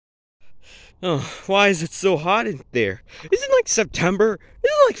Oh, why is it so hot in there? Is it like September? Is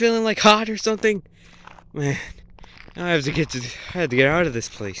it like feeling like hot or something? Man, I have to get out of this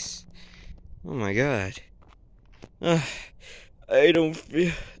place. Oh my god. Uh, I don't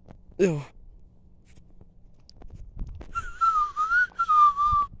feel. Oh.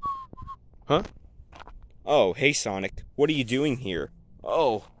 Huh? Oh, hey Sonic. What are you doing here?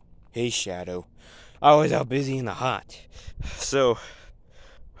 Oh, hey Shadow. I was out busy in the hot. So,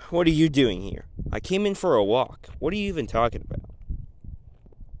 what are you doing here? I came in for a walk. What are you even talking about?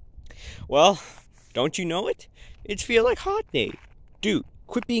 Well, don't you know it? It's feel like hot day. Dude,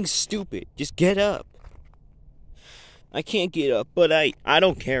 quit being stupid. Just get up. I can't get up, but I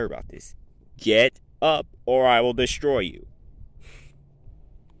don't care about this. Get up or I will destroy you.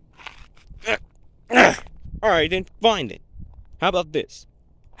 Alright then, fine then. How about this?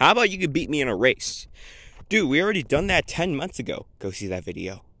 How about you could beat me in a race? Dude, we already done that 10 months ago. Go see that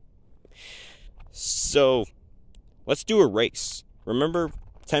video. So, let's do a race. Remember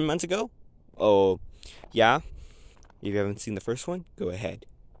 10 months ago? Oh, yeah? If you haven't seen the first one, go ahead.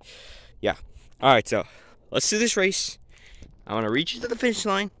 Yeah. Alright, so, let's do this race. I want to reach you to the finish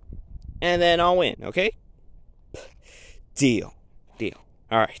line, and then I'll win, okay? Deal. Deal.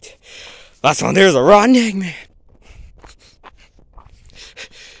 Alright. Last one, there's a rotten egg, man.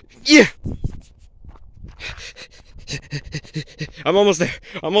 Yeah! I'm almost there.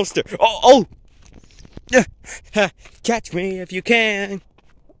 I'm almost there. Oh! Catch me if you can.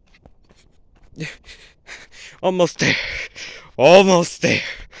 Almost there. Almost there.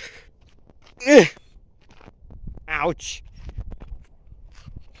 Ouch.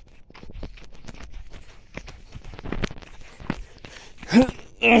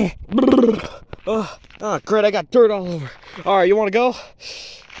 Oh, great, I got dirt all over. Alright, you want to go?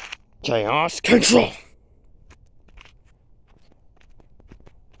 Chaos Control.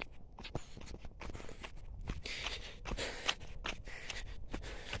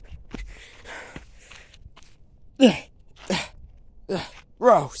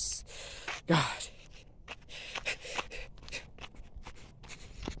 Gross. God.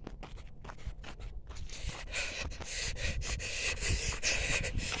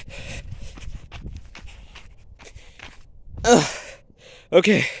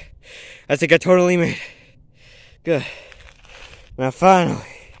 Okay. I think I totally made it. Good. Now finally,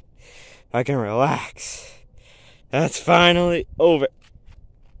 I can relax. That's finally over.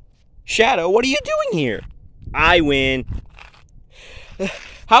 Shadow, what are you doing here? I win.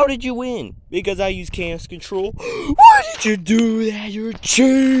 How did you win? Because I used Chaos Control. Why did you do that? You're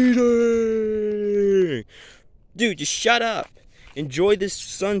cheating. Dude, just shut up. Enjoy this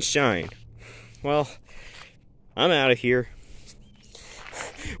sunshine. Well, I'm out of here.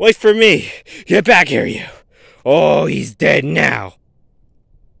 Wait for me. Get back here, you. Oh, he's dead now.